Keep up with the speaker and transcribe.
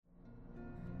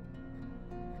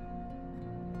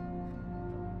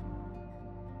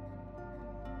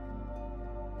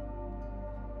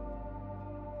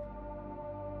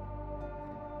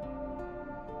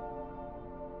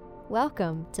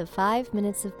Welcome to 5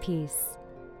 Minutes of Peace,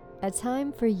 a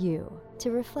time for you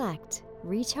to reflect,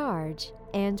 recharge,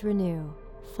 and renew.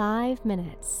 5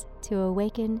 minutes to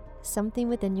awaken something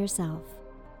within yourself.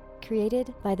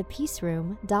 Created by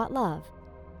thepeaceroom.love.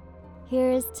 Here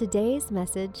is today's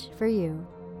message for you.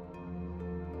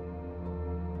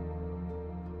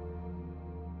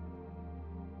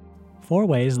 Four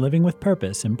ways living with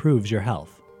purpose improves your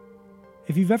health.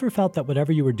 If you've ever felt that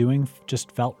whatever you were doing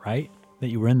just felt right, that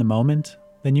you were in the moment,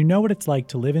 then you know what it's like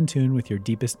to live in tune with your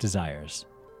deepest desires.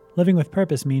 Living with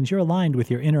purpose means you're aligned with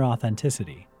your inner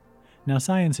authenticity. Now,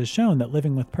 science has shown that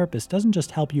living with purpose doesn't just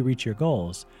help you reach your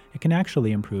goals, it can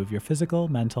actually improve your physical,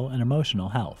 mental, and emotional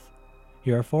health.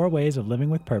 Here are 4 ways of living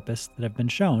with purpose that have been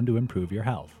shown to improve your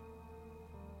health.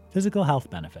 Physical health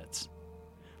benefits.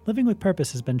 Living with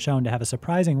purpose has been shown to have a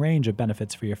surprising range of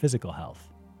benefits for your physical health.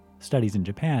 Studies in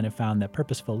Japan have found that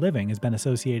purposeful living has been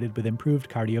associated with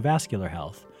improved cardiovascular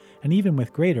health, and even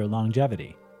with greater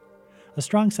longevity. A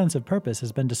strong sense of purpose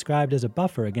has been described as a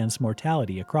buffer against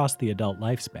mortality across the adult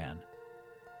lifespan.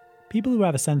 People who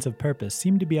have a sense of purpose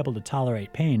seem to be able to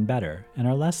tolerate pain better and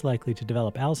are less likely to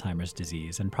develop Alzheimer's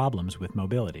disease and problems with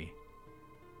mobility.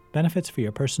 Benefits for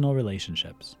your personal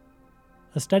relationships.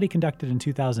 A study conducted in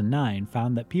 2009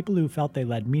 found that people who felt they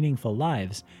led meaningful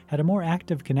lives had a more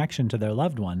active connection to their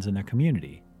loved ones in their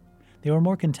community. They were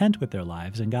more content with their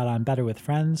lives and got on better with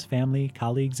friends, family,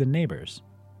 colleagues, and neighbors.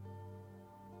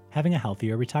 Having a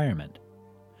healthier retirement.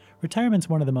 Retirement's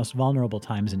one of the most vulnerable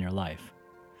times in your life.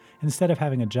 Instead of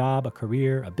having a job, a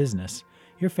career, a business,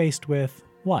 you're faced with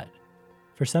what?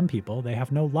 For some people, they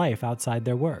have no life outside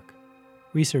their work.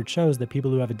 Research shows that people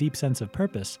who have a deep sense of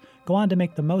purpose go on to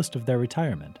make the most of their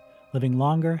retirement, living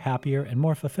longer, happier, and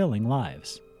more fulfilling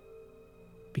lives.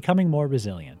 Becoming more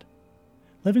resilient.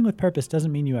 Living with purpose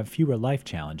doesn't mean you have fewer life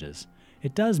challenges.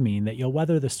 It does mean that you'll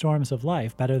weather the storms of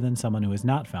life better than someone who has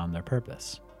not found their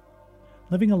purpose.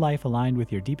 Living a life aligned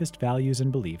with your deepest values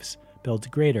and beliefs builds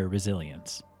greater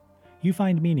resilience. You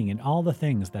find meaning in all the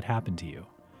things that happen to you.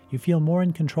 You feel more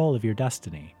in control of your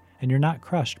destiny, and you're not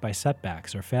crushed by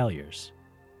setbacks or failures.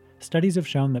 Studies have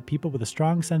shown that people with a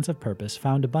strong sense of purpose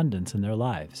found abundance in their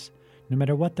lives, no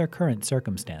matter what their current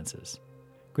circumstances.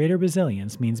 Greater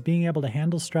resilience means being able to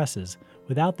handle stresses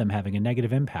without them having a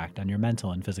negative impact on your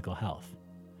mental and physical health.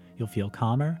 You'll feel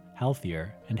calmer,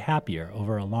 healthier, and happier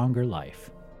over a longer life.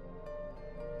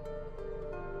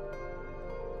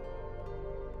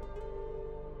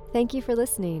 Thank you for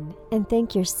listening, and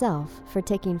thank yourself for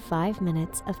taking 5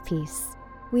 minutes of peace.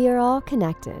 We are all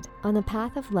connected on the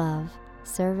path of love,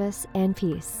 service, and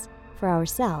peace for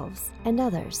ourselves and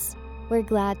others. We're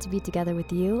glad to be together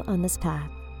with you on this path.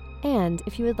 And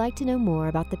if you would like to know more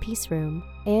about the Peace Room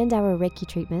and our Reiki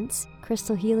treatments,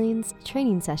 crystal healings,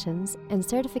 training sessions, and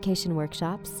certification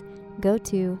workshops, go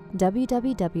to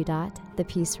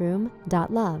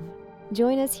www.thepeaceroom.love.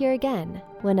 Join us here again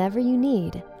whenever you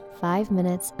need 5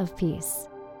 minutes of peace.